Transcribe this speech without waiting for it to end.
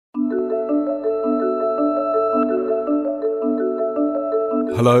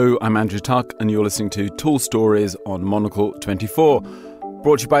Hello, I'm Andrew Tuck, and you're listening to Tall Stories on Monocle 24,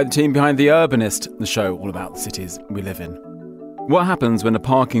 brought to you by the team behind The Urbanist, the show all about the cities we live in. What happens when a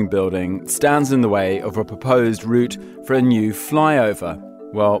parking building stands in the way of a proposed route for a new flyover?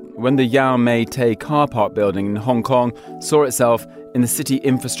 Well, when the Yau Ma Tei car park building in Hong Kong saw itself in the city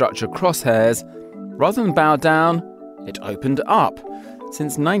infrastructure crosshairs, rather than bow down, it opened up.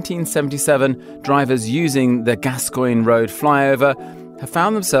 Since 1977, drivers using the Gascoigne Road flyover have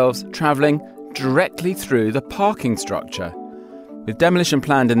found themselves travelling directly through the parking structure. With demolition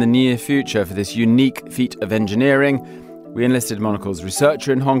planned in the near future for this unique feat of engineering, we enlisted Monocle's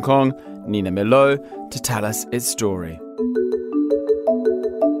researcher in Hong Kong, Nina Milo, to tell us its story.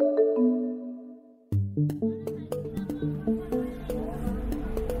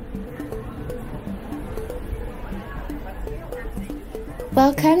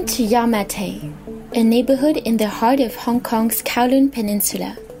 Welcome to Yau Ma Tei, a neighborhood in the heart of Hong Kong's Kowloon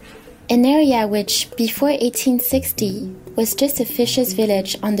Peninsula, an area which, before 1860, was just a fisher's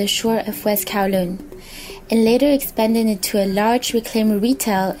village on the shore of West Kowloon, and later expanded into a large reclaimed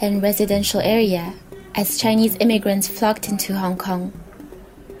retail and residential area as Chinese immigrants flocked into Hong Kong.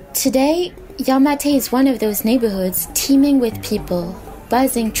 Today, Yau Ma Tei is one of those neighborhoods teeming with people,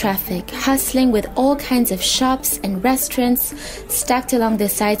 buzzing traffic, hustling with all kinds of shops and restaurants stacked along the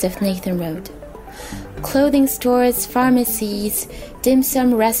sides of Nathan Road. Clothing stores, pharmacies, dim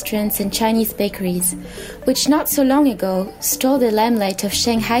sum restaurants and Chinese bakeries, which not so long ago stole the limelight of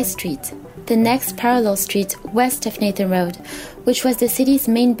Shanghai Street, the next parallel street west of Nathan Road, which was the city's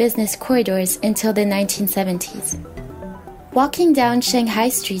main business corridors until the 1970s. Walking down Shanghai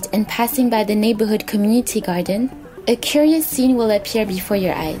Street and passing by the neighborhood community garden, a curious scene will appear before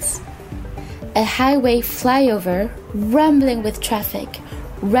your eyes. A highway flyover, rumbling with traffic,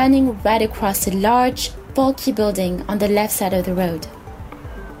 running right across a large, bulky building on the left side of the road.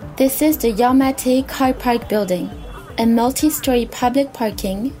 This is the Yau Ma Tei Car Park Building, a multi-story public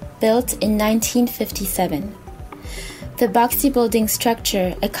parking built in 1957. The boxy building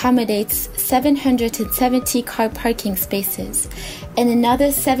structure accommodates 770 car parking spaces and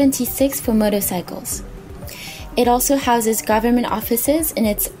another 76 for motorcycles. It also houses government offices in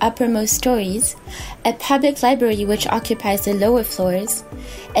its uppermost stories, a public library which occupies the lower floors,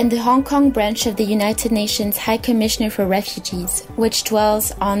 and the Hong Kong branch of the United Nations High Commissioner for Refugees, which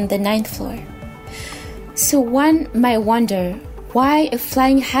dwells on the 9th floor. So one might wonder, why a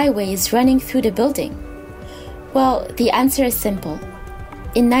flying highway is running through the building? Well, the answer is simple.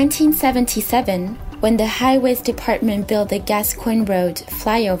 In 1977, when the Highways Department built the Gascoigne Road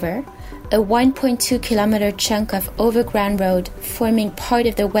flyover, a 1.2-kilometer chunk of overground road forming part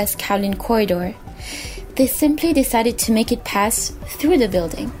of the West Kowloon corridor, they simply decided to make it pass through the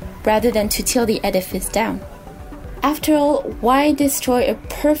building, rather than to tear the edifice down. After all, why destroy a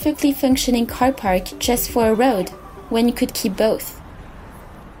perfectly functioning car park just for a road, when you could keep both?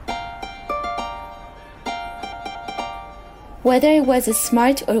 Whether it was a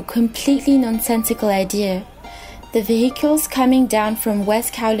smart or completely nonsensical idea, the vehicles coming down from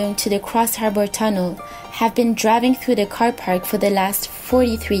West Kowloon to the Cross Harbour Tunnel have been driving through the car park for the last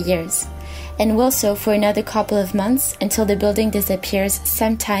 43 years, and will so for another couple of months until the building disappears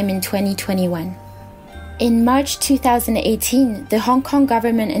sometime in 2021. In March 2018, the Hong Kong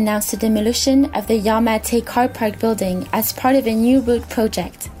government announced the demolition of the Yau Ma Tei car park building as part of a new route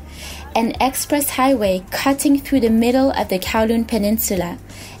project, an express highway cutting through the middle of the Kowloon Peninsula,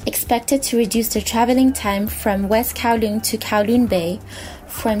 expected to reduce the traveling time from West Kowloon to Kowloon Bay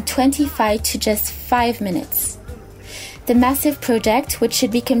from 25 to just 5 minutes. The massive project, which should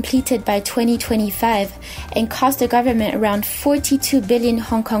be completed by 2025 and cost the government around 42 billion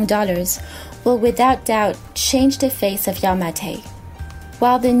Hong Kong dollars, will without doubt change the face of Yau Ma Tei.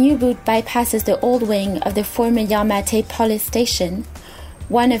 While the new route bypasses the old wing of the former Yau Ma Tei Police Station,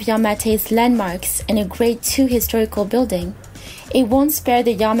 one of Yau Ma Tei's landmarks and a Grade II historical building, it won't spare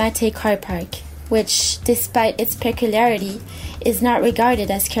the Yau Ma Tei car park, which, despite its peculiarity, is not regarded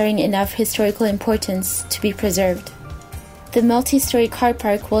as carrying enough historical importance to be preserved. The multi-story car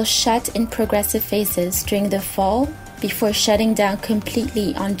park will shut in progressive phases during the fall before shutting down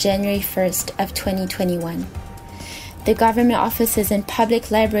completely on January 1st of 2021. The government offices and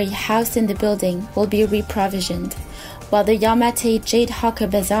public library housed in the building will be reprovisioned, while the Yau Ma Tei Jade Hawker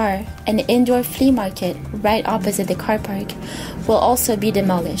Bazaar, an indoor flea market right opposite the car park, will also be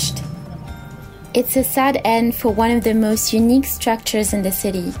demolished. It's a sad end for one of the most unique structures in the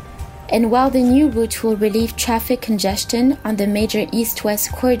city, and while the new route will relieve traffic congestion on the major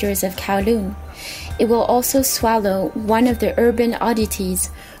east-west corridors of Kowloon, it will also swallow one of the urban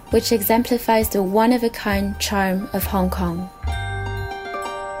oddities which exemplifies the one-of-a-kind charm of Hong Kong.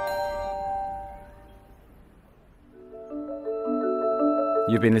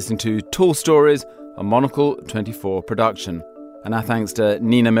 You've been listening to Tall Stories, a Monocle 24 production. And our thanks to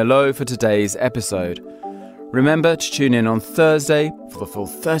Nina Milo for today's episode. Remember to tune in on Thursday for the full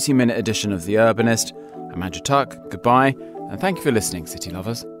 30-minute edition of The Urbanist. I'm Andrew Tuck. Goodbye, and thank you for listening, City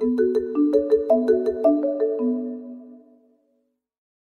Lovers.